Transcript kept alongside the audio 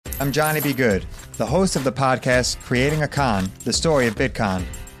I'm Johnny B. Good, the host of the podcast Creating a Con, the story of Bitcoin.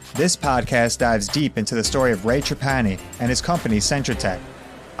 This podcast dives deep into the story of Ray Trapani and his company Centratech.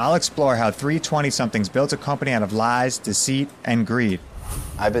 I'll explore how three 20-somethings built a company out of lies, deceit, and greed.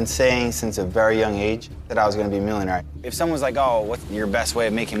 I've been saying since a very young age that I was going to be a millionaire. If someone's like, oh, what's your best way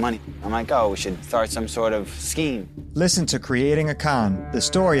of making money? I'm like, oh, we should start some sort of scheme. Listen to Creating a Con, the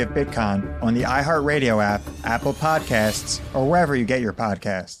story of Bitcoin on the iHeartRadio app, Apple Podcasts, or wherever you get your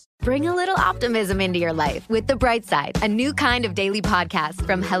podcasts. Bring a little optimism into your life with The Bright Side, a new kind of daily podcast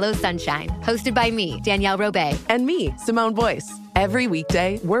from Hello Sunshine, hosted by me, Danielle Robay. And me, Simone Boyce. Every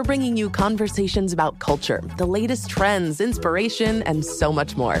weekday, we're bringing you conversations about culture, the latest trends, inspiration, and so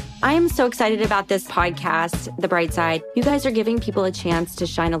much more. I am so excited about this podcast, The Bright Side. You guys are giving people a chance to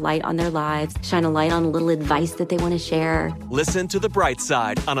shine a light on their lives, shine a light on a little advice that they want to share. Listen to The Bright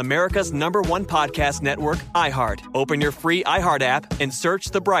Side on America's #1 podcast network, iHeart. Open your free iHeart app and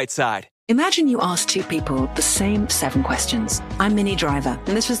search The Bright Side. Imagine you ask two people the same 7 questions. I'm Minnie Driver,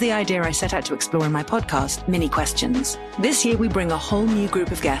 and this was the idea I set out to explore in my podcast, Mini Questions. This year, we bring a whole new group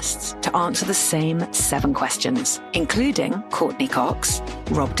of guests to answer the same 7 questions, including Courtney Cox,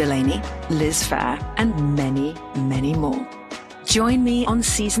 Rob Delaney, Liz Phair, and many, many more. Join me on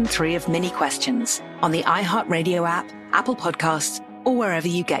Season 3 of Mini Questions on the iHeartRadio app, Apple Podcasts, or wherever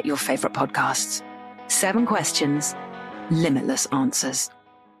you get your favorite podcasts. 7 questions, limitless answers.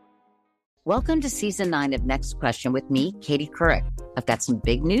 Welcome to Season 9 of Next Question with me, Katie Couric. I've got some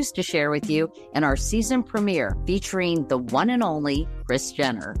big news to share with you in our season premiere featuring the one and only Kris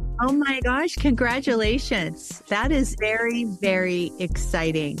Jenner. Oh my gosh, congratulations. That is very, very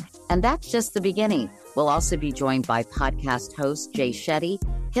exciting. And that's just the beginning. We'll also be joined by podcast host Jay Shetty,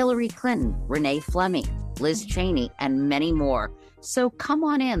 Hillary Clinton, Renee Fleming, Liz Cheney, and many more. So come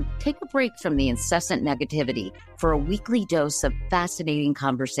on in, take a break from the incessant negativity for a weekly dose of fascinating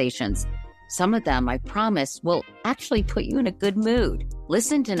conversations. Some of them, I promise, will actually put you in a good mood.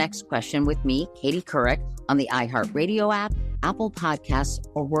 Listen to Next Question with me, Katie Couric, on the iHeartRadio app, Apple Podcasts,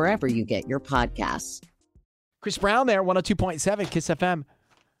 or wherever you get your podcasts. Chris Brown there, 102.7 KISS FM.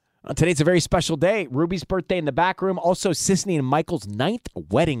 Today's a very special day. Ruby's birthday in the back room. Also, Sisney and Michael's 9th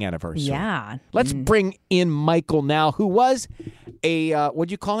wedding anniversary. Yeah. Let's bring in Michael now, who was a,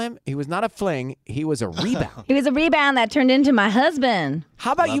 what'd you call him? He was not a fling. He was a rebound. He was a rebound that turned into my husband.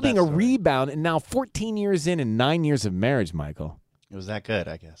 How about you being a rebound and now 14 years in and 9 years of marriage, Michael? It was that good,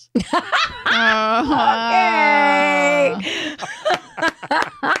 I guess. Okay.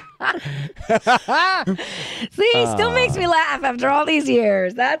 See, still makes me laugh after all these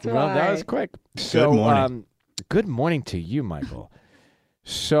years. That's why. Well, that was quick. So, good morning. Good morning to you, Michael.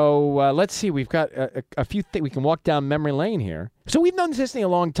 So let's see. We've got a few things. We can walk down memory lane here. So we've known Sisney a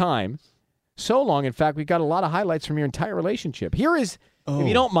long time. So long, in fact, we've got a lot of highlights from your entire relationship. Here is, if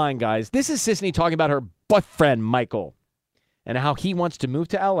you don't mind, guys, this is Sisney talking about her boyfriend, Michael, and how he wants to move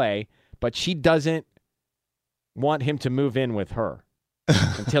to L.A., but she doesn't want him to move in with her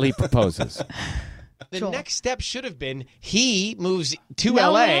until he proposes. The next step should have been he moves to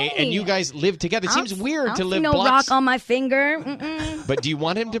L.A. and you guys live together. It seems weird to live no blocks. rock on my finger. Mm-mm. But do you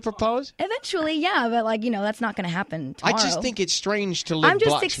want him to propose? Eventually, yeah, but that's not going to happen tomorrow. I just think it's strange to live I'm just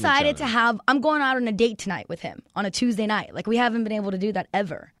blocks excited from each to other. I'm going out on a date tonight with him on a Tuesday night. We haven't been able to do that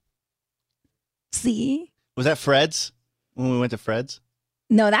ever. See? Was that Fred's? When we went to Fred's?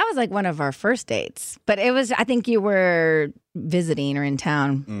 No, that was one of our first dates. But it was, I think you were visiting or in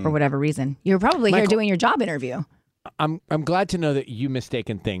town for whatever reason. You were probably here doing your job interview. I'm glad to know that you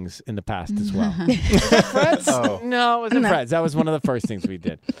mistaken things in the past as well. Was that Fred's? Oh. No, it wasn't Fred's. That was one of the first things we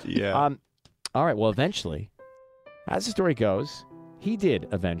did. Yeah. All right, well, eventually, as the story goes, he did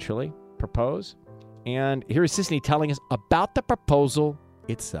eventually propose. And here is Sisney telling us about the proposal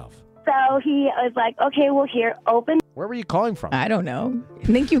itself. So he was like, okay, well, here, open. Where were you calling from? I don't know. I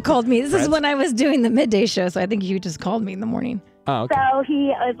think you called me. This is when I was doing the midday show, so I think you just called me in the morning. Oh, okay. So he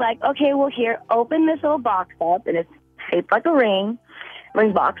was like, okay, well, here, open this little box up, and it's shaped like a ring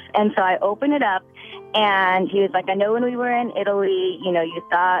box. And so I opened it up, and he was like, I know when we were in Italy, you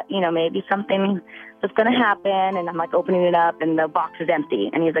thought, maybe something was going to happen. And I'm opening it up, and the box is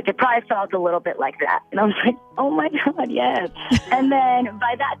empty. And he's like, it probably felt a little bit like that. And I was like, oh my God, yes. And then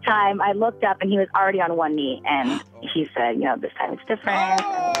by that time, I looked up, and he was already on one knee. And he said, this time it's different.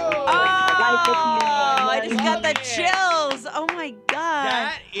 I just got the chills. Oh my God.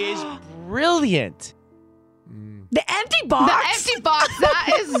 That is brilliant. The empty box. The empty box. That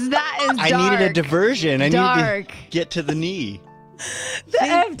is dark. I needed a diversion. I needed to get to the knee. The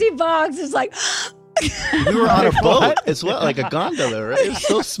empty box is like... We were on a boat as well, like a gondola, right? It was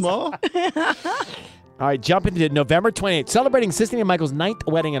so small. All right, jump into November 28th. Celebrating Sisney and Michael's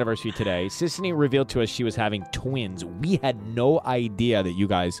 9th wedding anniversary today. Sisney revealed to us she was having twins. We had no idea that you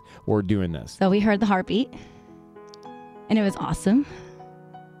guys were doing this. So we heard the heartbeat, and it was awesome.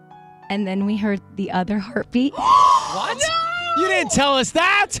 And then we heard the other heartbeat. What? No! You didn't tell us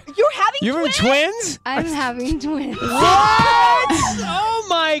that. You're having You twins? having twins? I'm having twins. What? Oh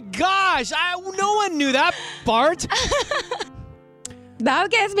my gosh! No one knew that, Bart.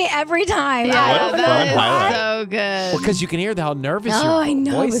 That gets me every time. Yeah, What a that fun is highlight. so good. Well, because you can hear how nervous your Oh, I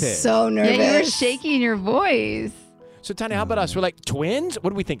know. I voice was is. so nervous. Yeah, you were shaking your voice. So, Tanya, how about us? We're like, twins?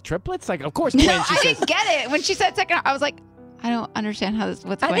 What do we think? Triplets? Like, of course, twins. No, She I says, didn't get it. When she said second, I was like, I don't understand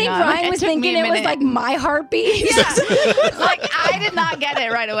what's I going think on. Ryan was took me thinking a it was minute. like my heartbeat. Yeah. Like, I did not get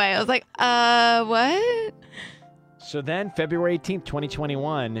it right away. I was like, what? So then, February 18th,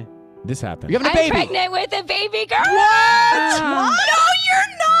 2021, this happened. You're having a I'm baby. pregnant with a baby girl. What? No,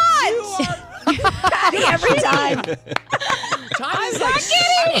 you're not. Patty, every time. I'm not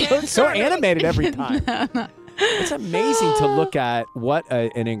kidding. so animated every time. It's amazing to look at what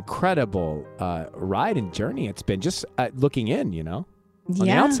an incredible ride and journey it's been. Just looking in, on the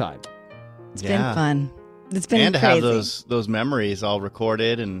outside. It's been fun. It's been and to crazy. have those memories all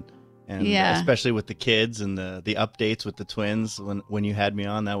recorded and Yeah. especially with the kids and the updates with the twins when you had me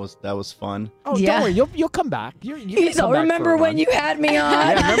on, that was fun. Oh, Yeah. don't worry, you'll come back. You You don't remember when you had me on?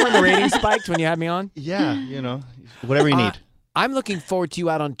 Yeah, remember when the ratings spiked when you had me on? Yeah, whatever you need. I'm looking forward to you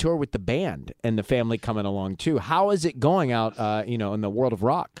out on tour with the band and the family coming along too. How is it going out, in the world of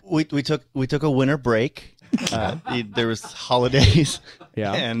rock? We took a winter break. There was holidays.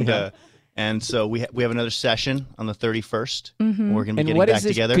 Yeah. And so we have another session on the 31st. Mm-hmm. We're going to be And getting what back is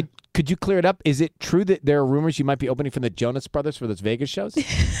this? together. Could you clear it up? Is it true that there are rumors you might be opening for the Jonas Brothers for those Vegas shows?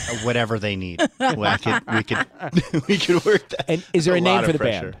 Whatever they need. we could work that. And is there a name lot for of the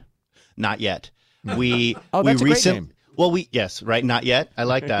band? Not yet. We Oh, that's a great name. Well, yes, right. Not yet. I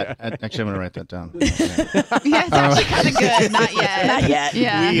like that. Actually, I'm going to write that down. Yeah, it's actually kind of good. Not yet. Not yet.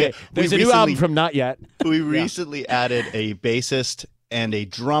 Yeah. There's a new album from Not Yet. We recently added a bassist and a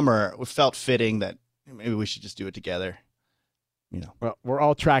drummer. It felt fitting that maybe we should just do it together. Well, we're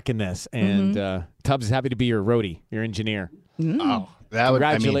all tracking this, and Tubbs is happy to be your roadie, your engineer. Oh, that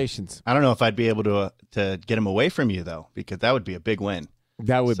Congratulations. I don't know if I'd be able to get him away from you though, because that would be a big win.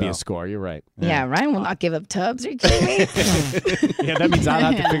 That would be a score. You're right. Yeah, Ryan will not give up Tubbs. Are you kidding me? Yeah, that means I'll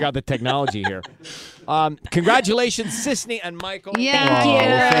have to figure out the technology here. Congratulations, Sisney and Michael. Yeah.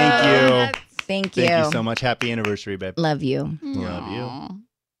 Thank you. Thank you. Thank you so much. Happy anniversary, babe. Love you. Love you.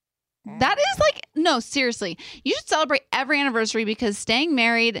 That is no, seriously. You should celebrate every anniversary because staying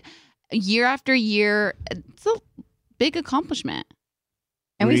married year after year, it's a big accomplishment.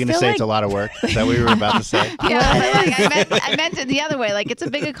 And were you going to say it's a lot of work? Is that what you were about to say? Yeah, I meant it the other way. Like, it's a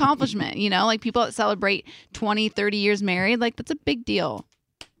big accomplishment, like people that celebrate 20, 30 years married, like, that's a big deal.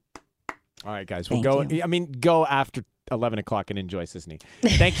 All right, guys. We'll go after 11 o'clock and enjoy Sisney.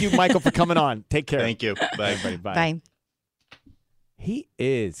 Thank you, Michael, for coming on. Take care. Thank you. Bye. Everybody, bye. Bye. He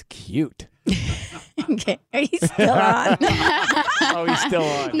is cute. Okay. Are you still on? Oh, he's still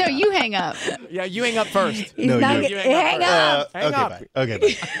on. No, you hang up. Yeah, you hang up first. He's not you hang up. Hang up. Bye.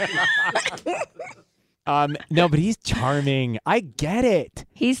 Okay, bye. No, but he's charming. I get it.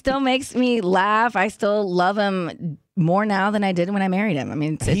 He still makes me laugh. I still love him more now than I did when I married him. I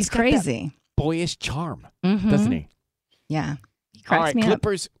mean, it's He's got that crazy. Boyish charm, doesn't he? Yeah. He All cracks right, me up.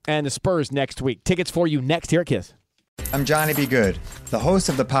 Clippers and the Spurs next week. Tickets for you next here at Kiss. I'm Johnny B. Good, the host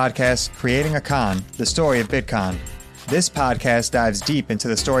of the podcast Creating a Con, the story of Bitcoin. This podcast dives deep into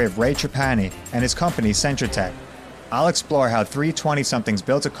the story of Ray Trapani and his company, Centratech. I'll explore how three 20-somethings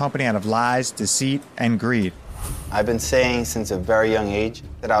built a company out of lies, deceit, and greed. I've been saying since a very young age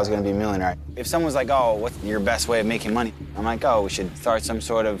that I was going to be a millionaire. If someone's like, oh, what's your best way of making money? I'm like, oh, we should start some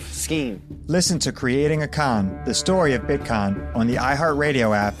sort of scheme. Listen to Creating a Con, the story of Bitcoin on the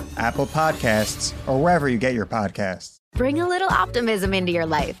iHeartRadio app, Apple Podcasts, or wherever you get your podcasts. Bring a little optimism into your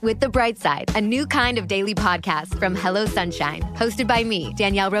life with The Bright Side, a new kind of daily podcast from Hello Sunshine, hosted by me,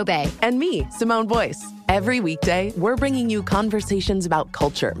 Danielle Robay. And me, Simone Boyce. Every weekday, we're bringing you conversations about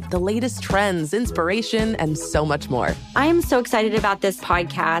culture, the latest trends, inspiration, and so much more. I am so excited about this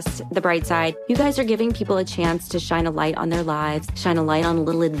podcast, The Bright Side. You guys are giving people a chance to shine a light on their lives, shine a light on a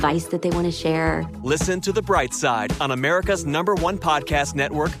little advice that they want to share. Listen to The Bright Side on America's #1 podcast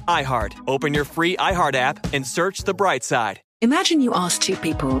network, iHeart. Open your free iHeart app and search The Bright Side. Imagine you ask two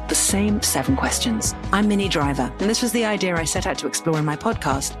people the same 7 questions. I'm Minnie Driver, and this was the idea I set out to explore in my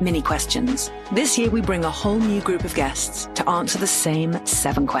podcast, Mini Questions. This year, we bring a whole new group of guests to answer the same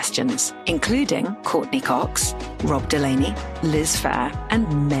 7 questions, including Courtney Cox, Rob Delaney, Liz Phair,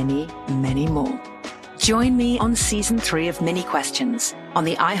 and many, many more. Join me on Season 3 of Mini Questions on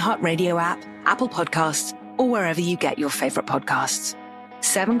the iHeartRadio app, Apple Podcasts, or wherever you get your favorite podcasts.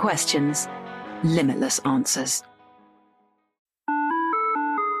 7 questions, limitless answers.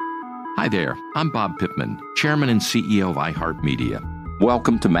 Hi there, I'm Bob Pittman, Chairman and CEO of iHeartMedia.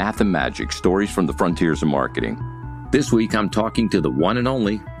 Welcome to Math and Magic, Stories from the Frontiers of Marketing. This week, I'm talking to the one and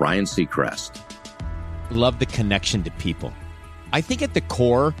only Ryan Seacrest. Love the connection to people. I think at the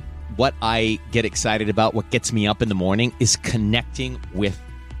core, what I get excited about, what gets me up in the morning, is connecting with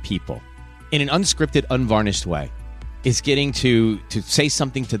people in an unscripted, unvarnished way. Is getting to say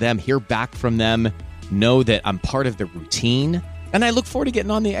something to them, hear back from them, know that I'm part of the routine, and I look forward to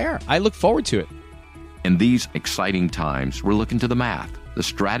getting on the air. I look forward to it. In these exciting times, we're looking to the math, the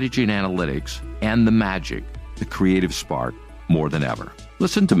strategy and analytics, and the magic, the creative spark, more than ever.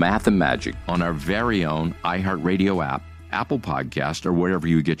 Listen to Math and Magic on our very own iHeartRadio app, Apple Podcast, or wherever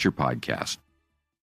you get your podcast.